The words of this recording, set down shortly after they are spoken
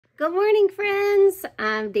Good morning, friends.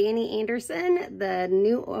 I'm Danny Anderson, the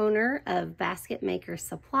new owner of Basket Maker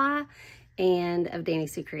Supply and of Danny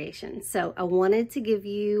Sue Creations. So I wanted to give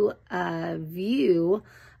you a view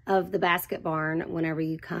of the basket barn whenever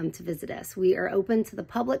you come to visit us. We are open to the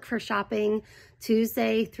public for shopping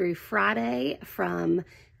Tuesday through Friday from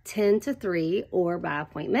 10 to 3 or by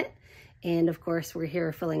appointment. And of course, we're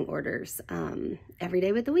here filling orders every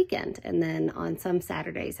day with the weekend. And then on some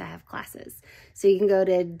Saturdays, I have classes. So you can go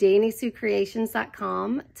to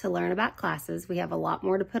DannySueCreations.com to learn about classes. We have a lot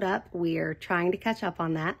more to put up. We are trying to catch up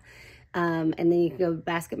on that. And then you can go to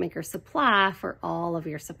Basket Maker Supply for all of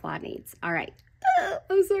your supply needs. All right.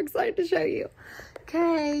 I'm so excited to show you.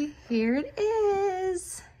 Okay, here it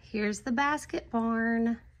is. Here's the basket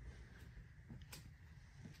barn.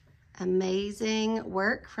 Amazing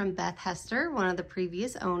work from Beth Hester, one of the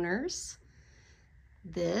previous owners.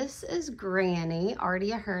 This is Granny,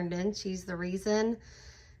 Artia Herndon. She's the reason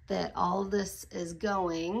that all of this is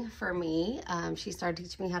going for me. She started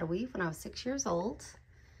teaching me how to weave when I was 6 years old.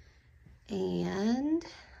 And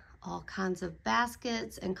all kinds of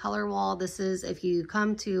baskets and color wall. This is if you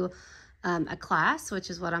come to a class, which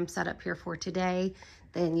is what I'm set up here for today,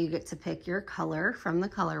 then you get to pick your color from the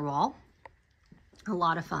color wall. A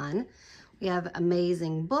lot of fun. We have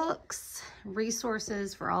amazing books,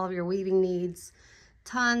 resources for all of your weaving needs,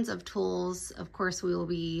 tons of tools. Of course, we will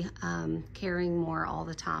be carrying more all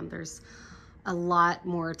the time. There's a lot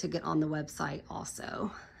more to get on the website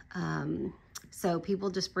also. So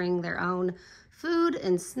people just bring their own food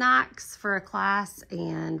and snacks for a class,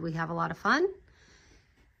 and we have a lot of fun.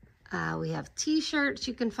 We have t-shirts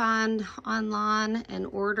you can find online and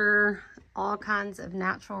order, all kinds of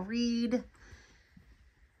natural reed,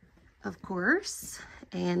 of course.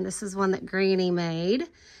 And this is one that Granny made.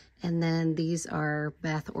 And then these are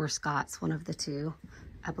Beth or Scott's, one of the two,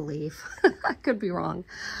 I believe. I could be wrong.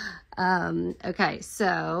 Okay,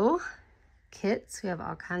 so kits. We have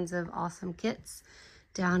all kinds of awesome kits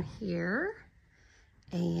down here.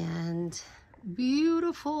 And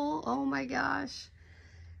beautiful, oh my gosh.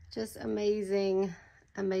 Just amazing,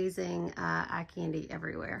 amazing eye candy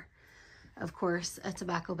everywhere. Of course, a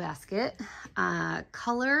tobacco basket.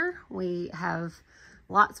 Color, we have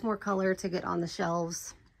lots more color to get on the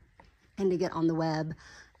shelves and to get on the web.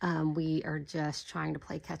 We are just trying to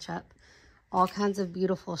play catch up. All kinds of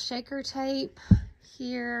beautiful shaker tape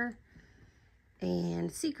here, and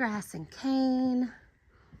seagrass and cane,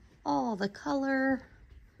 all the color.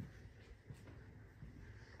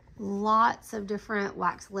 Lots of different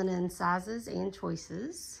wax linen sizes and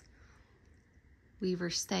choices.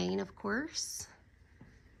 Weaver stain, of course.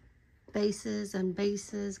 Bases and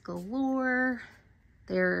bases galore.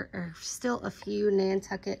 There are still a few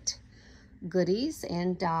Nantucket goodies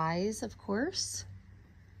and dies, of course.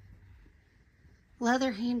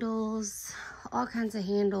 Leather handles, all kinds of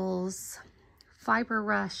handles, fiber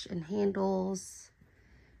rush and handles,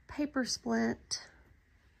 paper splint,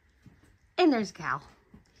 and there's Cal.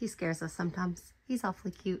 He scares us sometimes. He's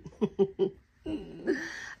awfully cute.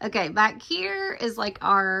 Okay, back here is like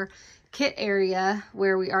our kit area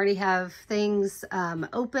where we already have things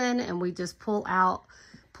open, and we just pull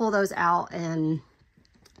those out and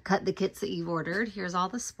cut the kits that you've ordered. Here's all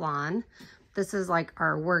the spline. This is like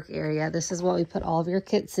our work area. This is what we put all of your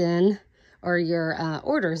kits in, or your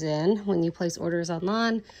orders in. When you place orders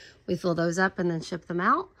online, we fill those up and then ship them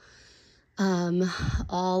out.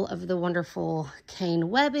 All of the wonderful cane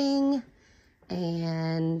webbing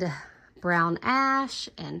and brown ash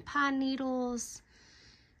and pine needles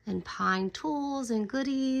and pine tools and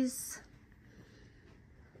goodies,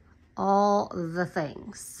 all the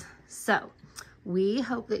things. So we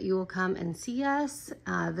hope that you will come and see us,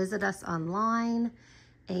 visit us online,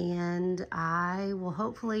 and I will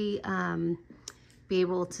hopefully be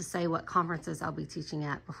able to say what conferences I'll be teaching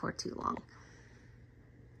at before too long.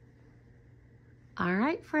 All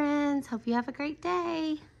right, friends, hope you have a great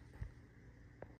day.